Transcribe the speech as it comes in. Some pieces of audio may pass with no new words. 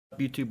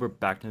YouTube? We're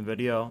back to the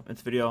video. In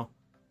this video,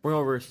 we're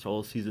going over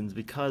solo seasons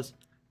because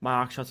my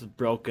auction house is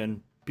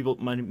broken.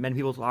 Many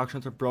people's auction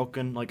houses are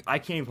broken. Like, I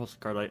can't even post a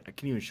card. I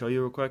can't even show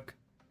you real quick.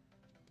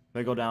 If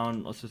I go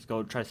down, let's just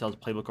go try to sell this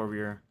playbook over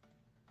here.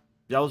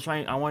 Yeah,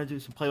 I wanted to do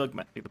some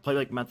the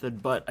playbook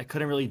method, but I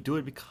couldn't really do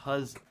it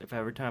because if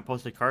every time I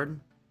post a card,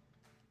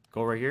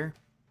 go right here.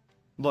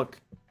 Look,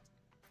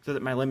 so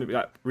that my limit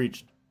got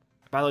reached.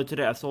 By the way,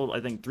 today I sold, I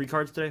think, 4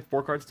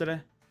 cards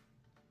today.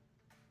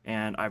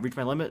 And I reached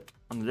my limit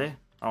on the day.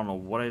 I don't know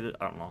what I did.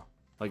 I don't know.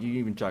 Like, you can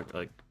even check,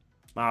 like,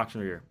 my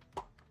auction over here.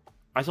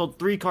 I sold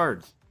 3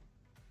 cards.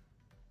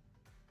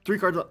 3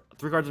 cards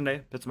a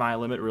day. That's my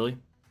limit, really.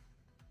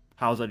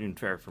 How is that even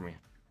fair for me?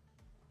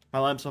 My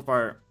limit so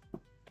far,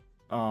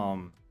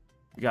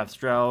 we got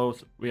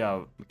Strauss, we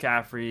have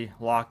McCaffrey,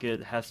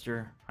 Lockett,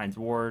 Hester, Hines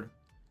Ward,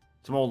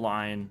 some old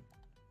line.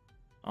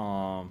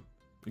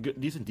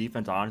 Decent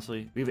defense,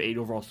 honestly. We have an 8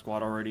 overall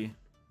squad already,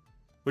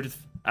 which is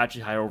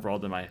actually higher overall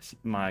than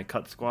my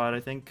cut squad, I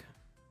think,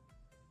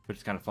 which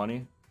is kind of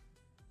funny.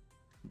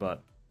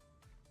 But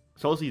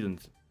solo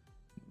seasons,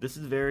 this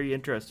is very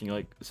interesting.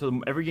 Like,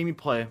 so every game you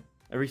play,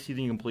 every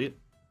season you complete,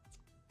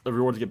 the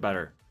rewards get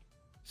better.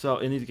 So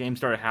in these games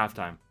start at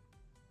halftime.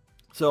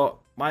 So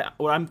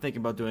what I'm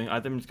thinking about doing,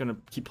 I think I'm just gonna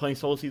keep playing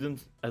solo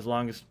seasons as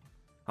long as,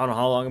 I don't know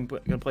how long I'm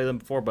gonna play them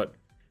before, but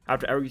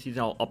after every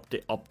season I'll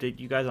update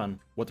you guys on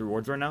what the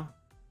rewards are now.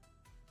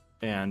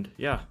 And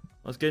yeah,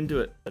 let's get into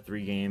it. The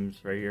 3 games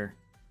right here.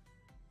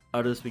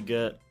 Out of this we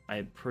get,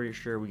 I'm pretty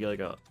sure we get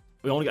like I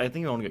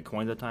think we only get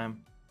coins at a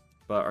time.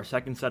 But our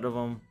second set of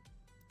them,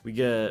 we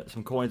get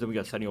some coins and we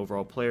got 70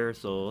 overall players.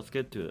 So let's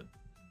get to it.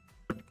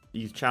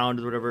 These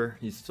challenges, whatever,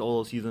 these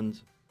solo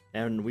seasons.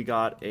 And we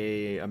got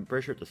I'm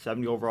pretty sure it's a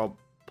 70 overall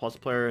plus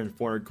player and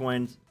 400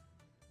 coins.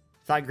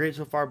 It's not great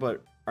so far,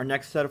 but our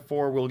next set of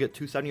 4 we'll get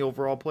 270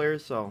 overall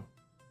players. So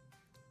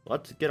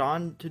let's get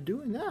on to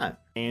doing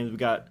that. And we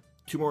got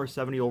 2 more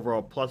 70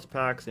 overall plus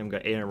packs, and we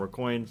got 800 more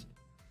coins.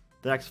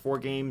 The next 4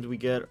 games we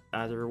get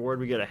as a reward,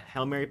 we get a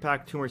Hail Mary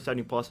pack, 2 more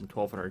 70 plus, and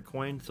 1200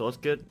 coins. So let's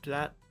get to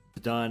that.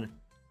 It's done.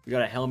 We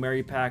got a Hail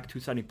Mary pack, 2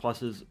 70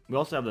 pluses. We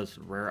also have this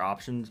rare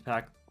options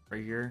pack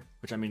right here,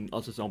 which, I mean,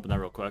 let's just open that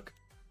real quick.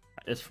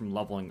 It's from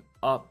Leveling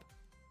Up.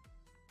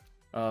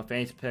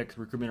 Fantasy picks,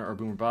 recruitment or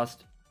boom or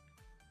bust.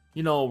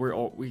 You know,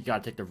 we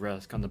gotta take the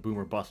risk on the boom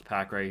or bust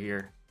pack right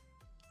here.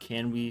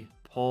 Can we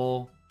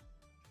boom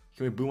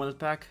on this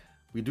pack?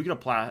 We do get a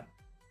plat.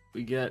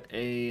 We get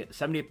a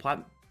 78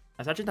 plat.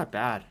 That's actually not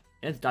bad.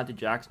 And it's Dante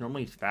Jackson.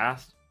 Normally he's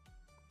fast.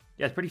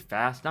 Yeah, it's pretty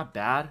fast. Not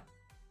bad.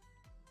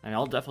 I mean,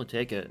 I'll definitely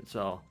take it.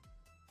 So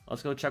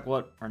let's go check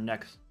what our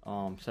next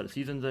set of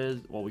seasons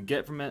is. What we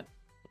get from it.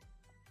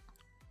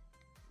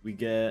 We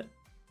get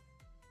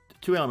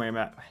 2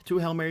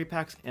 Hail Mary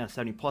packs and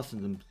 70 plus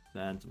and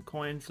some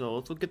coins. So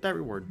let's look at that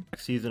reward.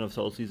 Next season of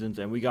solo seasons,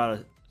 and we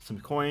got some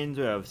coins.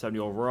 We have 70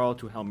 overall,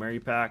 2 Hail Mary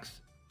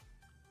packs.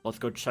 Let's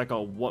go check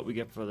out what we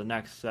get for the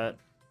next set.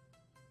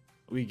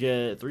 We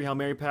get 3 Hail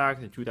Mary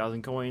packs and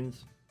 2,000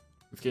 coins.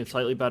 It's getting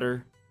slightly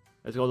better.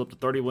 It goes up to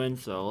 30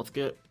 wins. So let's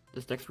get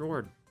this next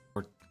reward.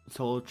 Or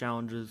solo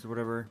challenges or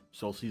whatever,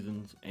 solo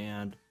seasons,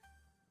 and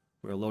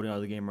we're loading out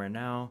of the game right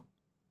now.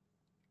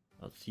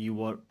 Let's see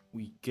what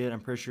we get.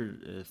 I'm pretty sure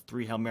it's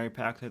 3 Hail Mary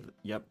packs.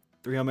 Yep,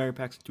 3 Hail Mary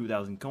packs,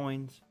 2,000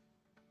 coins.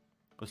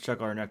 Let's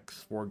check our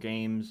next 4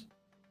 games.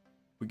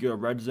 We get a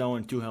red zone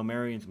and 2 Hail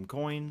Mary and some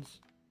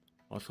coins.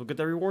 Let's look at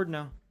the reward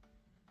now.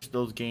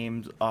 Those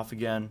games off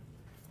again.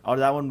 Out of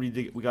that one, we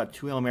got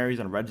 2 Hail Marys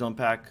and a red zone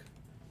pack,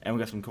 and we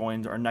got some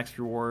coins. Our next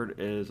reward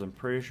is, I'm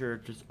pretty sure,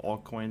 just all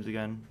coins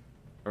again,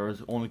 or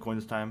it's only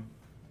coins this time.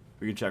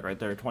 We can check right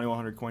there,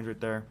 2,100 coins right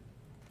there.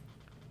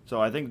 So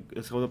I think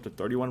this goes up to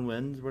 31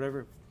 wins,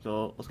 whatever.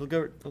 So let's look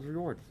at those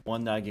rewards.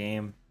 Won that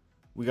game.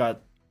 We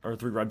got our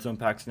 3 red zone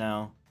packs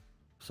now.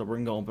 So we're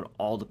gonna go open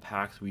all the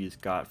packs we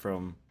just got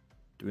from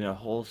doing a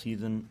whole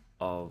season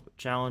of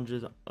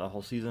challenges, a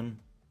whole season.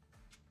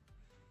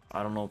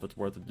 I don't know if it's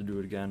worth it to do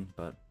it again,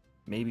 but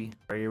maybe.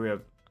 Right here we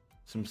have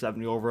some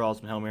 70 overall,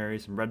 some Hail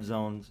Marys, some red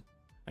zones.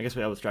 I guess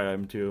we have a strat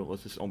item too.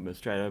 Let's just open the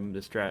strat item. The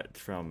strat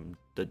from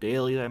the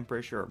daily, I'm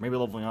pretty sure. Maybe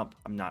Leveling Up,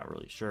 I'm not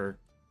really sure.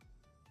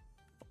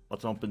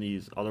 Let's open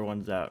these other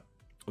ones that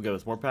will give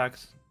us more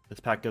packs.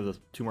 This pack gives us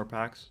 2 more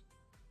packs.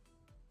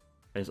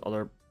 Let's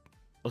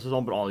just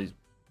open all these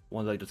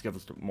ones that just give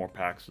us more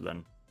packs, so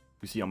then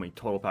we see how many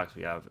total packs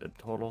we have in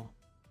total.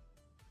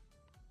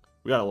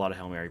 We got a lot of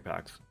Hail Mary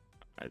packs.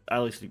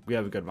 At least we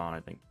have a good amount,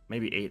 I think.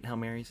 Maybe 8 Hail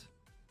Marys.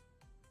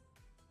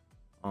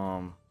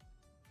 And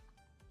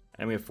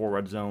we have 4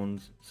 red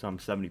zones, some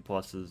 70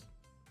 pluses.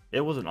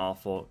 It wasn't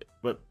awful,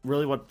 but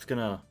really what's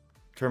gonna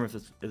determine if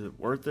is it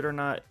worth it or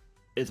not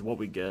is what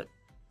we get.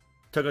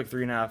 Took like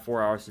 3.5,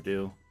 4 hours to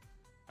do.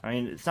 I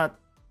mean, it's not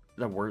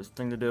the worst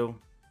thing to do.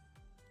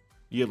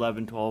 You get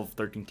 11, 12,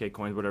 13k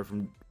coins, whatever,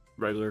 from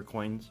regular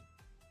coins.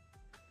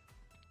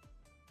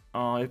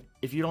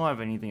 If you don't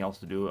have anything else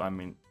to do, I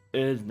mean,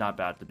 it is not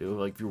bad to do.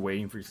 Like, if you're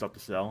waiting for your stuff to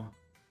sell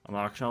on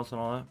auction house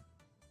and all that.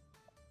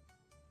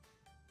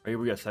 Right here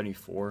we got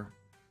 74.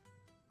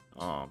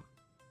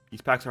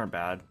 These packs aren't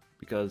bad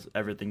because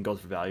everything goes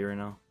for value right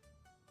now.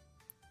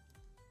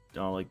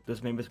 Like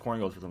this maybe this corn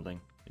goes for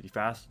something. Is he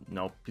fast?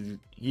 Nope. He's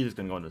just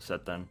gonna go into a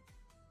set then.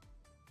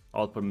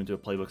 I'll put him into a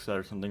playbook set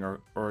or something,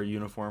 or a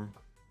uniform,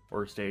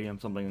 or a stadium,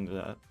 something into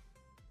that.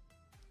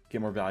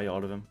 Get more value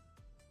out of him.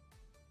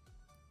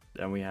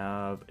 Then we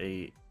have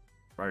a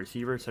wide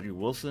receiver, Cedric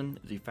Wilson.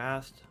 Is he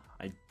fast?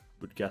 I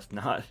would guess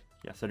not.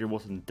 Yeah, Cedric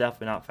Wilson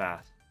definitely not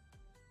fast.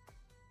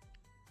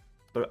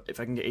 But if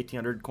I can get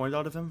 1,800 coins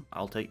out of him,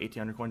 I'll take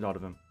 1,800 coins out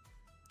of him.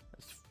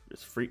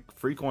 It's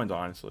free coins,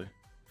 honestly.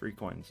 Free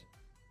coins.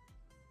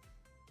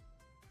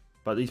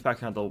 But these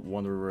packs aren't the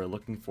one that we're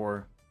looking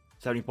for.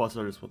 70 plus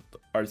are just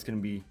going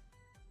to be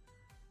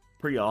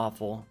pretty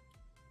awful.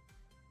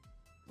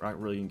 We're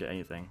not really going to get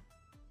anything.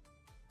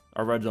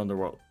 Our red zone,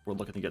 we're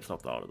looking to get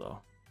stuff out of, though.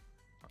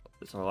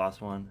 This is our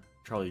last one.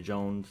 Charlie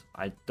Jones.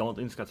 I don't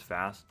think this guy's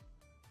fast.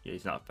 Yeah,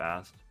 he's not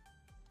fast.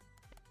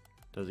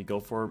 Does he go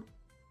for...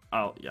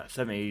 Oh, yeah,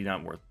 780,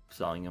 not worth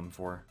selling him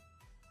for.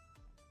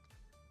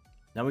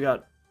 Now we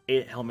got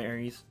 8 Hail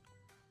Marys.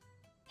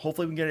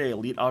 Hopefully we can get an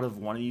elite out of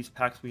one of these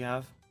packs we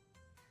have.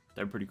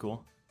 They're pretty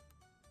cool.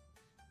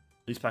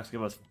 These packs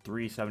give us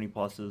 3 70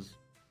 pluses.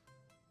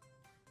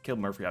 Caleb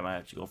Murphy, I might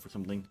actually go for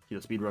something. He's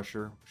a speed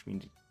rusher, which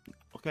means...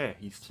 Okay,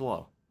 he's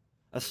slow.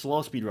 A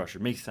slow speed rusher.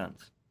 Makes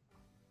sense.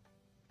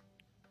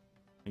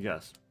 I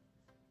guess.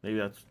 Maybe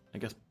that's... I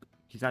guess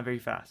he's not very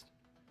fast.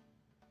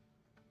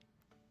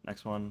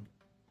 Next one.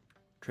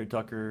 Trey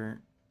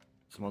Tucker.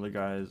 Some other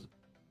guys.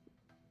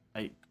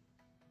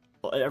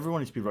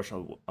 Everyone in speed rush,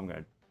 I'm going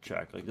to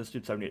check. Like, this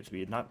dude's 78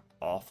 speed. Not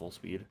awful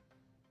speed.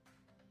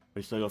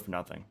 But he still go for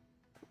nothing.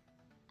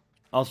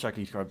 I'll check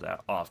these cards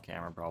out off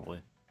camera,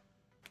 probably.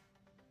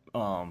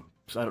 So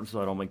I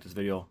don't make this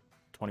video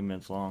 20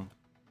 minutes long.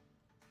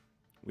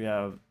 We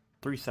have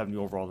 370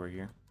 overall right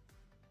here.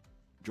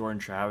 Jordan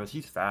Travis,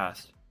 he's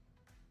fast.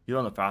 He's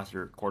one of the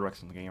faster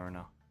quarterbacks in the game right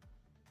now.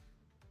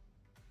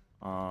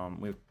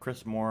 We have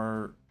Chris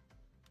Moore,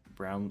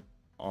 Brown,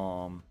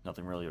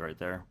 nothing really right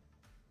there.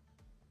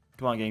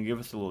 Come on, game, give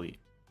us a elite.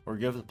 Or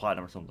give us a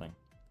platinum or something.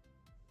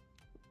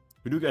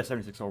 We do get a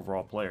 76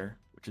 overall player,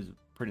 which is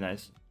pretty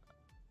nice.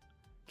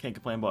 Can't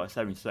complain about a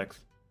 76.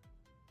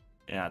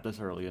 Yeah, this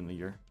early in the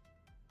year.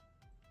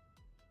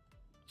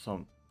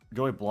 So,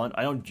 Joey Blunt.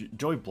 I know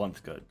Joey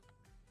Blunt's good.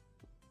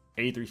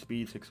 83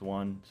 speed,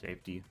 6'1",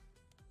 safety.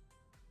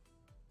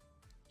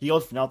 He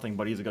goes for nothing,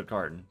 but he's a good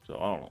card. So,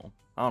 I don't know.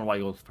 I don't know why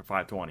he goes for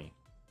 520.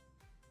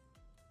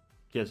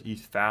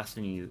 He's fast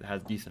and he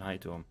has decent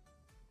height to him.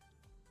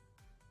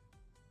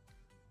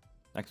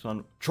 Next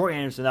one. Troy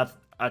Anderson. That's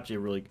actually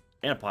really...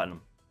 And a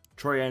platinum.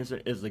 Troy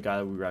Anderson is the guy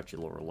that we were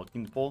actually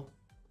looking to pull.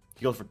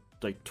 He goes for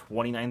like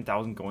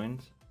 29,000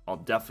 coins. I'll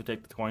definitely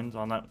take the coins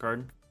on that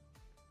card.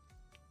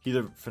 He's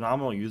a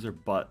phenomenal user,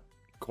 but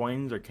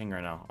coins are king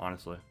right now,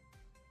 honestly.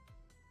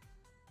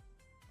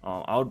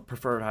 I would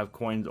prefer to have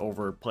coins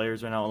over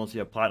players right now, unless you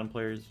have platinum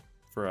players,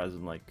 for as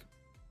in like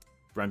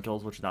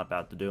rentals, which is not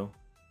bad to do.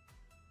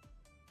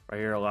 Right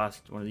here,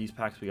 last one of these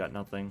packs, we got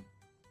nothing.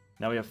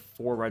 Now we have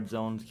 4 red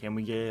zones. Can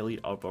we get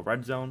elite out of a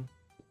red zone?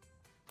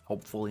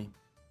 Hopefully.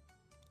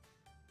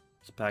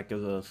 This pack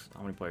gives us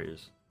how many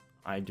players?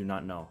 I do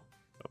not know.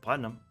 A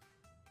platinum.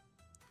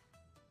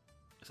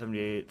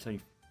 78,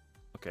 70.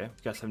 Okay,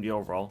 we got 70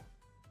 overall.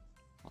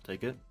 I'll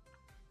take it.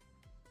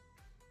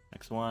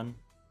 Next one.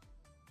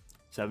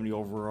 70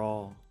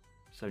 overall.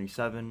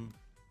 77,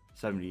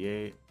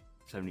 78,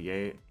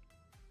 78.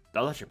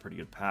 That was actually a pretty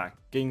good pack.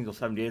 Getting those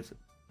 78s,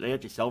 they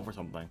actually sell for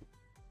something,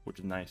 which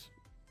is nice.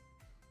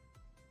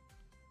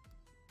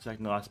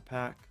 Second to last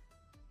pack.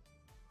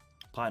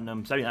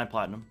 Platinum, 79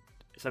 platinum,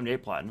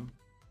 78 platinum.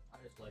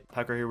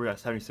 Pack right here, we got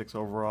 76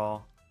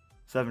 overall,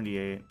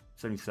 78,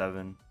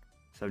 77,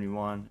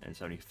 71, and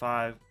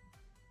 75.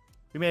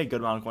 We made a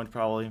good amount of coins,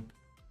 probably.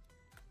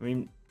 I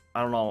mean,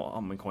 I don't know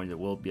how many coins it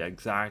will be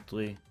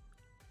exactly.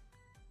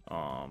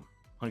 How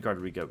many cards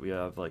do we get? We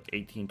have like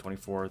 18,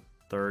 24,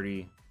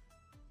 30,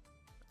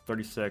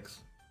 36,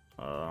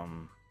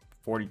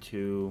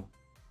 42,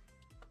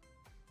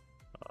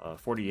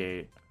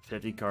 48,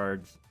 50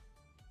 cards.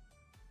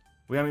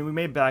 I mean, we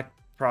made back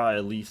probably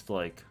at least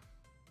like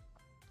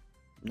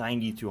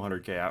 90 to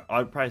 100k.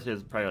 I'd probably say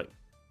it's probably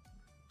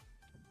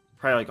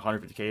like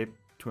 150k,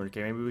 200k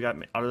maybe we got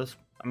out of this.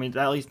 I mean,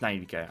 at least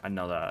 90k. I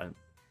know that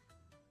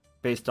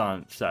based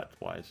on set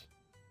wise.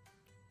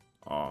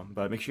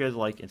 But make sure you guys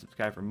like and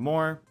subscribe for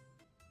more.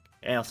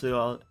 And I'll see you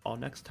all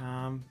next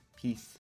time. Peace.